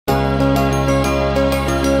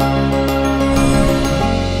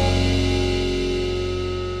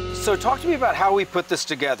So talk to me about how we put this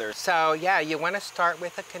together. So yeah, you want to start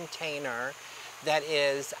with a container that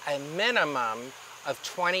is a minimum of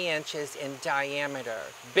 20 inches in diameter.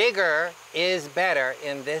 Bigger is better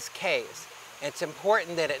in this case. It's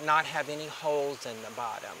important that it not have any holes in the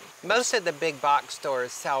bottom. Most of the big box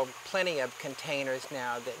stores sell plenty of containers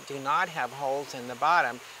now that do not have holes in the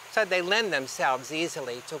bottom, so they lend themselves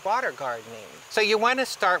easily to water gardening. So you want to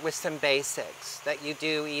start with some basics that you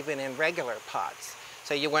do even in regular pots.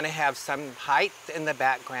 So you want to have some height in the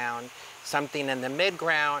background, something in the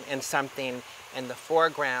midground, and something in the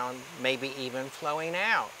foreground, maybe even flowing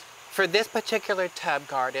out. For this particular tub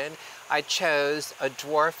garden, I chose a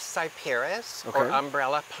dwarf cyperus or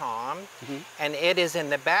umbrella palm, and it is in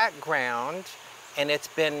the background, and it's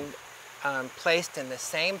been placed in the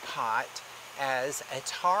same pot as a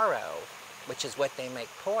taro, which is what they make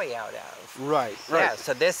poi out of. Right. Yeah,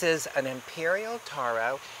 so this is an imperial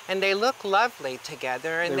taro, and they look lovely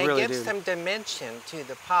together, and they really give do. some dimension to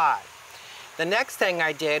the pot. The next thing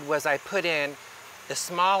I did was I put in the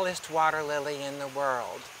smallest water lily in the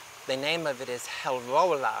world. The name of it is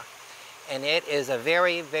Helvola, and it is a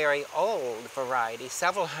very, very old variety,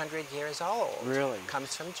 several hundred years old. Really?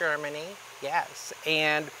 Comes from Germany, yes.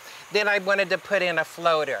 And then I wanted to put in a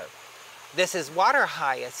floater. This is water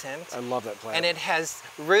hyacinth. I love that plant. And it has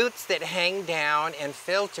roots that hang down and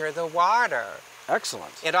filter the water.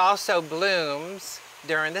 Excellent. It also blooms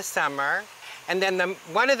during the summer. And then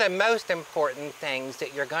one of the most important things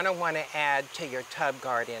that you're going to want to add to your tub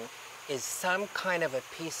garden is some kind of a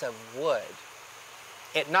piece of wood.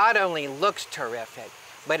 It not only looks terrific,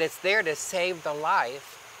 but it's there to save the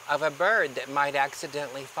life of a bird that might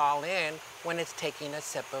accidentally fall in when it's taking a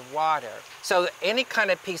sip of water. So any kind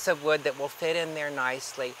of piece of wood that will fit in there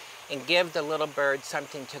nicely and give the little bird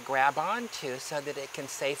something to grab onto so that it can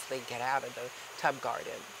safely get out of the tub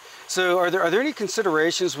garden. So are there any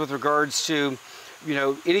considerations with regards to, you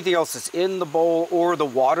know, anything else that's in the bowl or the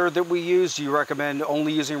water that we use? Do you recommend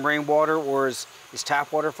only using rainwater, or is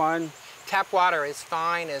tap water fine? Tap water is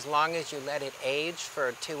fine as long as you let it age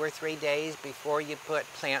for 2 or 3 days before you put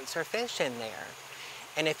plants or fish in there.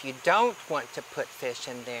 And if you don't want to put fish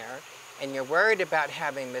in there and you're worried about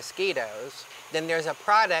having mosquitoes, then there's a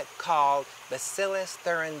product called Bacillus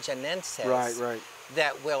thuringiensis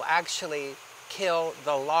that will actually kill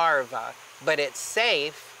the larva, but it's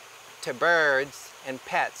safe to birds and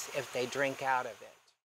pets if they drink out of it.